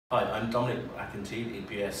Hi, I'm Dec19,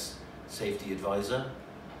 EPS Safety Advisor.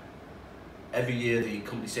 Every year the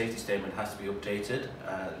company safety statement has to be updated.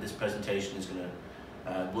 This presentation is going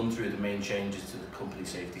to run through the main changes to the company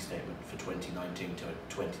safety statement for 2019 to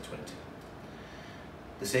 2020.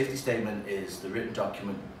 The safety statement is the written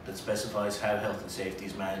document that specifies how health and safety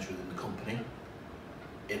is managed within the company.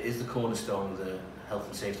 It is the cornerstone of the health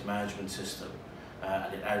and safety management system,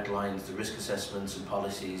 and it outlines the risk assessments and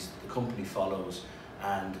policies the company follows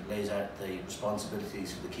and lays out the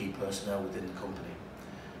responsibilities for the key personnel within the company.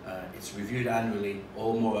 It's reviewed annually,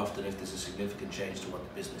 or more often if there's a significant change to what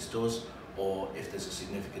the business does, or if there's a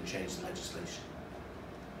significant change to legislation.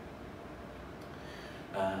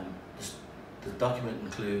 The document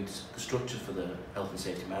includes the structure for the health and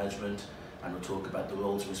safety management, and we'll talk about the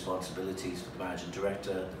roles and responsibilities for the managing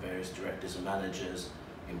director, the various directors and managers,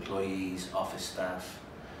 employees, office staff,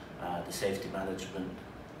 the safety management,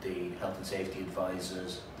 the health and safety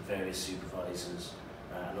advisors, the various supervisors,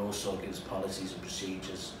 and also gives policies and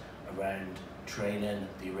procedures around training,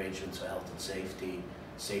 the arrangements for health and safety,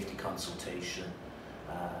 safety consultation,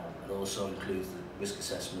 and also includes the risk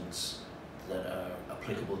assessments that are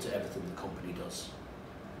applicable to everything the company does.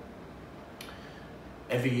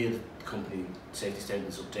 Every year the company safety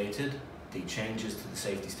statement is updated. The changes to the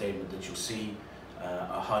safety statement that you'll see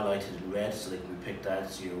are highlighted in red so they can be picked out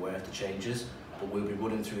so you're aware of the changes. But we'll be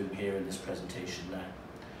running through them here in this presentation now.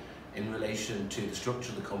 In relation to the structure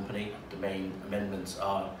of the company, the main amendments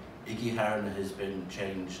are Iggy Harron has been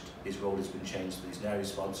changed, his role has been changed, so he's now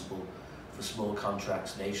responsible for small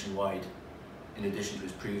contracts nationwide in addition to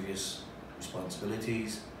his previous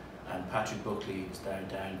responsibilities, and Patrick Buckley is now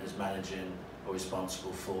down as managing or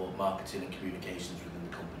responsible for marketing and communications within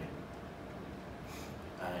the company.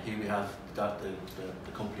 Here we have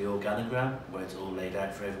the company organogram where it's all laid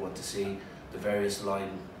out for everyone to see. The various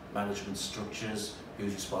line management structures,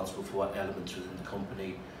 who's responsible for what elements within the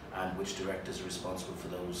company, and which directors are responsible for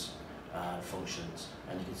those functions.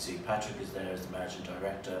 And you can see Patrick is there as the managing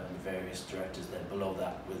director, and the various directors then below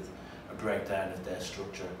that with a breakdown of their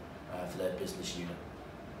structure for their business unit.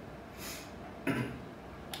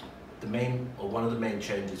 One of the main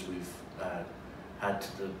changes we've had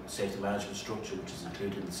to the safety management structure, which is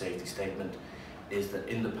included in the safety statement, is that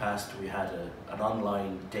in the past we had an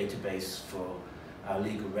online database for our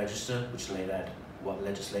legal register which laid out what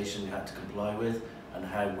legislation we had to comply with and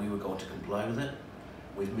how we were going to comply with it.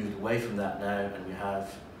 We've moved away from that now, and we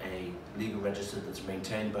have a legal register that's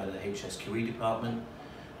maintained by the HSQE department,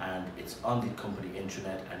 and it's on the company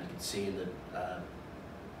intranet, and you can see in the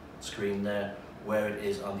screen there where it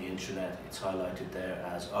is on the intranet. It's highlighted there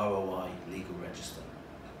as ROI legal register.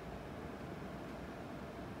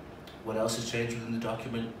 What else has changed within the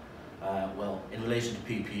document? Well, in relation to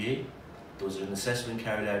PPE, there was an assessment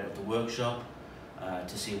carried out of the workshop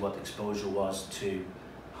to see what the exposure was to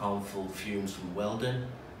harmful fumes from welding.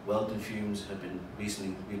 Welding fumes have been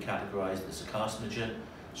recently recategorized as a carcinogen,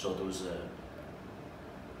 so there was an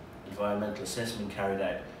environmental assessment carried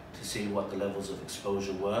out to see what the levels of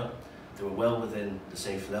exposure were. They were well within the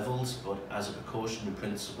safe levels, but as a precautionary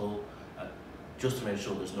principle, just to make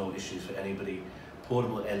sure there's no issues for anybody,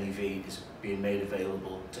 portable LEV is being made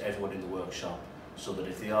available to everyone in the workshop, so that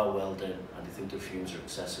if they are welding and they think their fumes are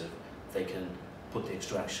excessive, they can put the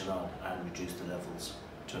extraction on and reduce the levels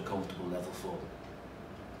to a comfortable level for them.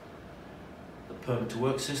 The permit to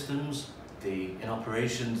work systems, in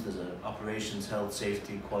operations, there's an operations health,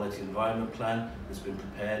 safety, quality, environment plan that's been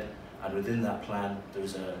prepared, and within that plan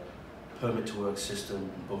there's a permit to work system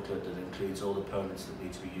and booklet that includes all the permits that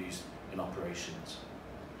need to be used in operations.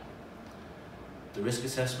 The risk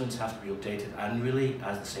assessments have to be updated annually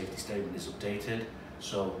as the safety statement is updated,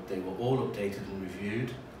 so they were all updated and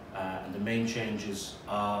reviewed, and the main changes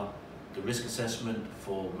are the risk assessment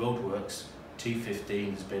for roadworks,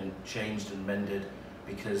 T15 has been changed and amended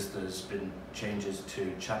because there's been changes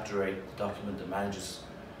to Chapter 8, the document that manages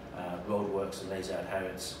roadworks and lays out how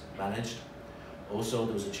it's managed. Also,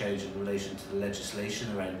 there was a change in relation to the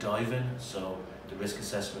legislation around diving, so the risk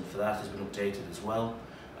assessment for that has been updated as well,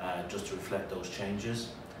 just to reflect those changes.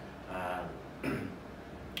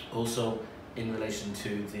 Also, in relation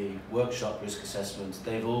to the workshop risk assessments,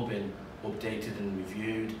 they've all been updated and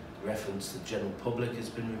reviewed. The reference to the general public has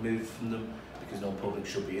been removed from them because no public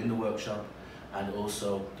should be in the workshop, and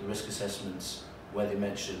also the risk assessments where they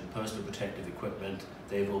mention personal protective equipment,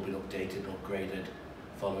 they've all been updated and upgraded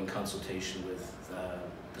following consultation with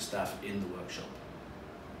the staff in the workshop.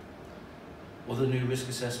 Other new risk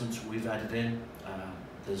assessments we've added in,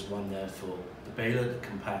 there's one there for the baler that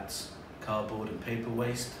compacts cardboard and paper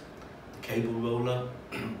waste, the cable roller,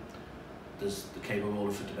 there's the cable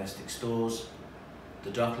roller for domestic stores,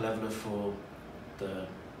 The dock leveller for the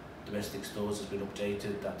domestic stores has been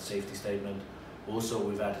updated, that safety statement. Also,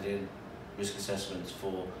 we've added in risk assessments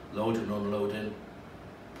for loading and unloading,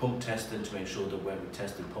 pump testing to make sure that when we're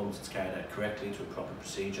testing pumps it's carried out correctly to a proper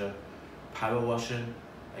procedure, power washing,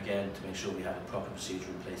 again to make sure we have a proper procedure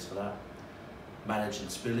in place for that, managing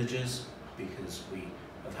spillages, because we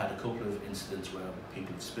have had a couple of incidents where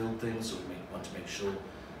people have spilled things, so we want to make sure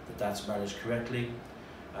that that's managed correctly.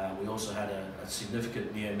 We also had a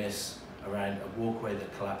significant near miss around a walkway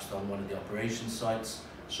that collapsed on one of the operations sites,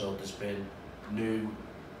 so there's been new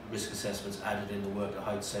risk assessments added in the worker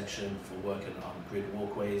height section for working on grid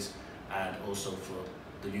walkways, and also for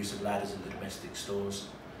the use of ladders in the domestic stores.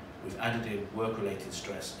 We've added in work-related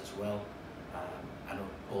stress as well, and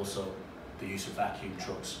also the use of vacuum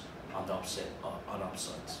trucks on op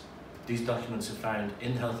sites. These documents are found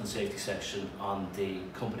in the health and safety section on the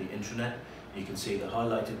company intranet. You can see they're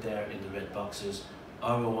highlighted there in the red boxes.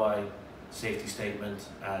 ROI safety statement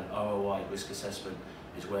and ROI risk assessment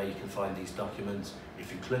is where you can find these documents.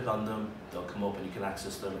 If you click on them, they'll come up and you can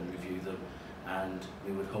access them and review them. And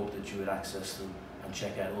we would hope that you would access them and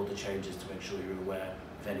check out all the changes to make sure you're aware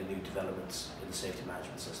of any new developments in the safety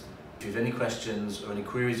management system. If you have any questions or any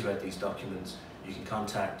queries about these documents, you can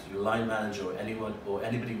contact your line manager or anyone or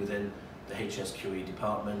anybody within the HSQE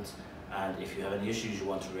department. And if you have any issues you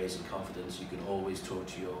want to raise in confidence, you can always talk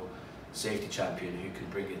to your safety champion who can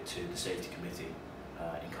bring it to the safety committee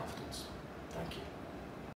in confidence. Thank you.